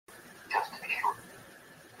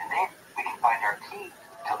our key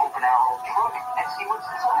to open our old trunk and see what's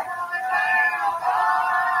inside.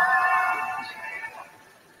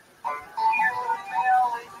 Here's the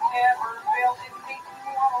bell, it never fails. It makes me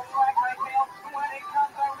want to wag my tail. When it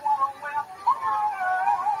comes, I want to wail.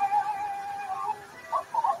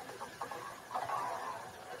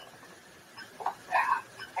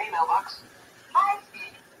 Hey, mailbox. Hi,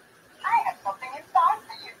 Steve. I have something inside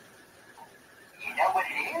for you. You know what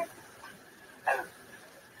it is?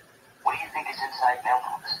 What do you think is inside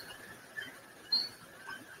mailbox?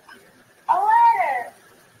 A letter.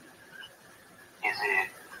 Is it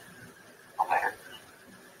a letter?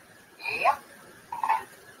 Yep.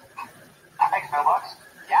 Thanks, mailbox.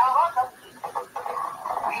 You're welcome.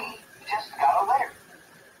 We just got a letter.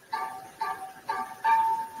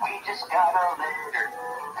 We just got a letter.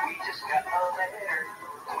 We just got a letter.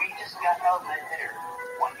 We just got a letter.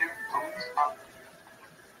 Wonder who's up.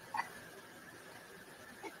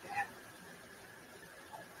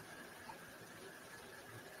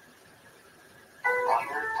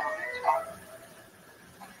 Wonder who's up.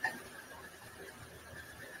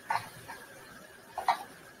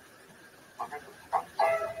 Wonder who's up.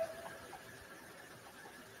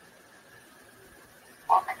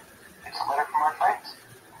 Look, it's a letter from our friends.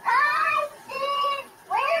 Hi, Steve.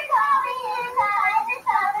 We're going inside the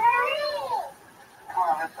submarine. Come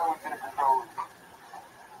on, let's go into the control room.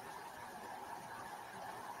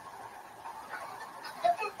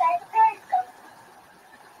 Look inside the periscope.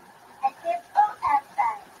 I see a boat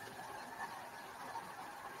outside.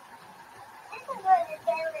 This is where the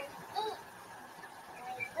sailors eat. And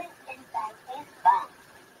we sleep inside his boat.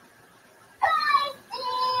 Hi,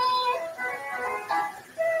 Steve.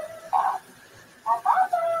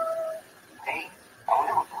 Hey, I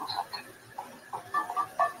wonder what Blue's up to.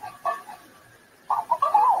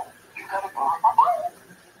 You got a book.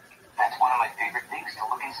 That's one of my favorite things to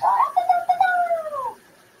look inside.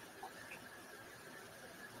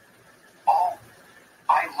 Oh,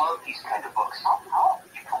 I love these kind of books.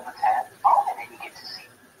 You pull the tab, and then you get to see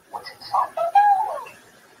what's inside.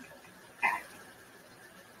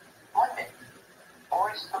 One day,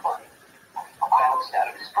 Boris the bunny bounced out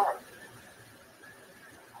of his burrow.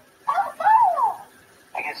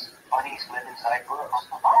 I guess bunnies live inside burrows.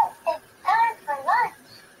 It's time for lunch.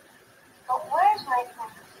 But where's my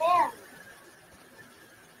friend Sam?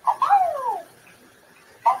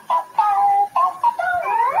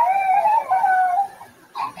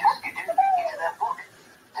 You just get into that book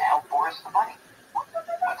to help Boris the bunny.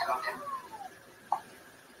 Let's go to.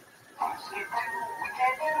 Let's get to. We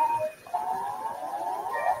can do.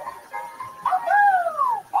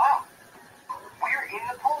 Wow, we're in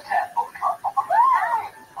the pull tab book.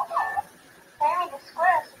 Sammy the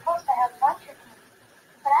squirrel is supposed to have lunch with me,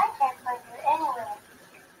 but I can't find her anywhere.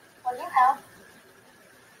 Will you help?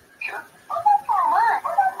 Sure. Come on.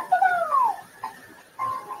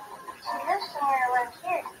 She lives somewhere around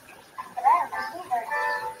here, but I don't see her.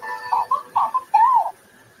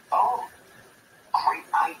 Oh, great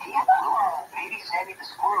idea, Blue. Maybe Sammy the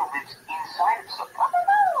squirrel lives inside of something.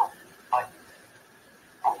 But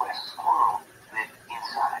would a squirrel live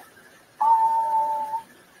inside?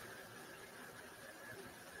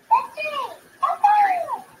 That's me.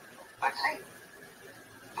 Let's see.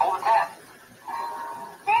 Pull the tab.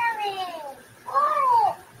 Sammy!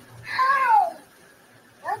 What? Hi!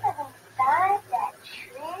 You live inside that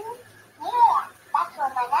tree? Yeah, that's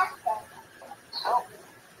where my nest is. So,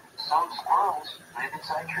 some squirrels live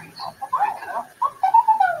inside trees. Good to know.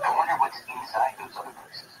 I wonder what's inside those other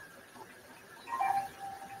places.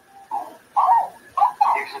 Oh,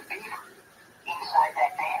 there's a beaver inside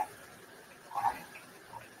that dam.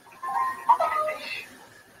 And a fish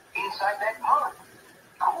inside that pond.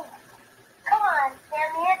 Cool. Come on,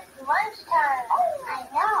 Sammy, it's lunchtime. I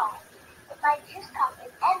know, but my juice cup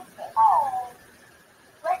is empty.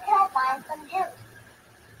 Where can I find some juice?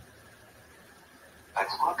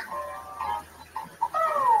 Let's look.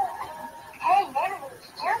 Hey, maybe there's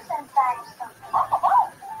juice inside of something.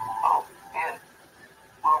 Oh, yeah.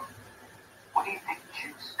 Well, what do you think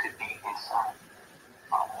juice could be inside?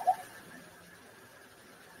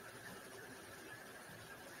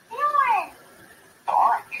 Orange!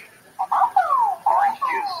 Orange. Orange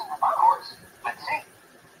juice. Of course. Let's see.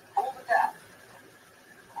 Pull the tab.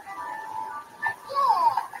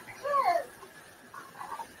 Yeah, juice.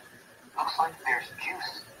 Looks like there's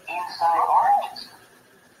juice inside oranges.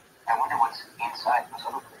 I wonder what's inside those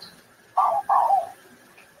other places.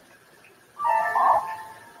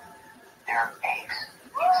 There are eggs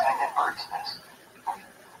inside that bird's nest.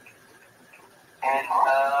 And a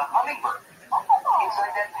hummingbird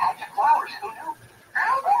inside that patch of flowers. Who knew?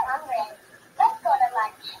 I'm hungry. Let's go to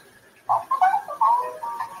lunch.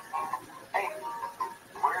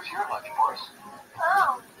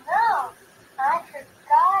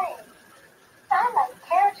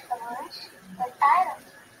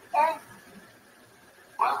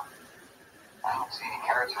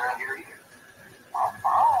 carrots around here either.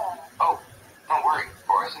 Oh, don't worry,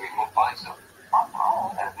 Boris. Maybe we'll find some.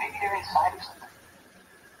 Maybe they're inside of something.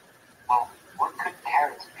 Well, what could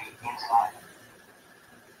carrots be inside?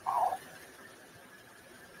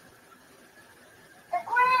 The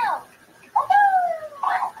ground.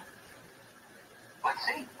 Ground. Let's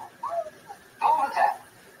see. Go with that.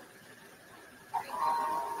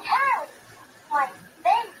 Carrots. My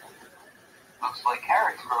favorite. Looks like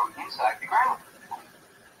carrots grow inside the ground.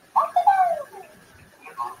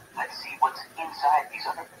 Let's see what's inside these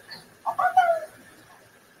other things.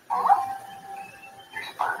 There's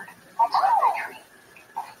a bird inside that tree.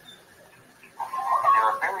 And there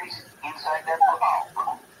are berries inside that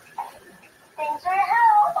bush. Thanks for the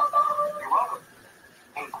help. You're welcome.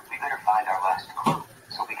 Hey, we better find our last clue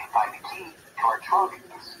so we can find the key to our trunk.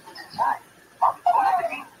 It's inside. Bon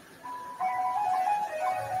appetit.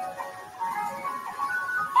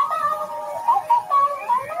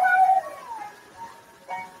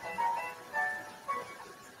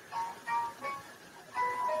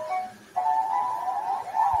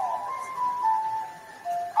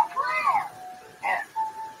 Yeah,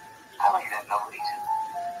 I like that melody too.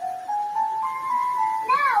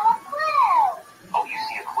 Now a clue. Oh, you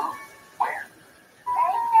see a clue? Where?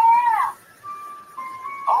 Right there.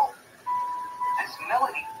 Oh, this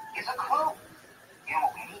melody is a clue. You know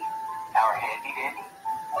what we need? Our handy dandy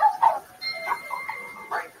notebook.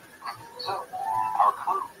 Right. So, our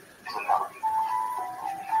clue is a melody.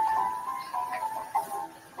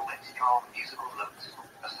 Let's draw musical notes.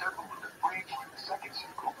 A circle with a bridge to the second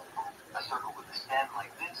circle. A circle with a stem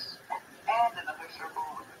like this. And another circle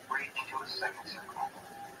with a bridge to a second circle.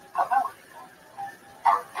 A melody.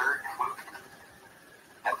 Our third clue.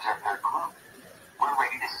 That was our third clue. We're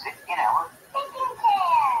ready to sit in our Thinking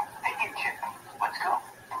chair. thinking chair. Let's go.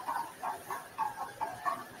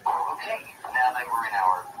 Okay, now that we're in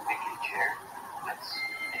our thinking chair, let's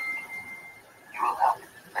think. You will help,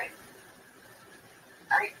 right?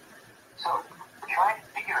 Great. So, we're trying to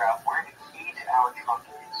figure out where the key to our trunk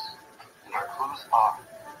is. And our clues are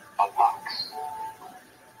a box,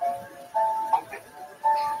 open,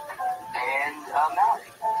 and a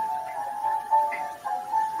melody.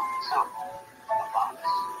 So, a box.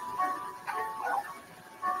 Well,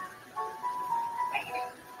 maybe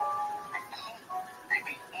the key could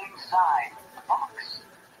be inside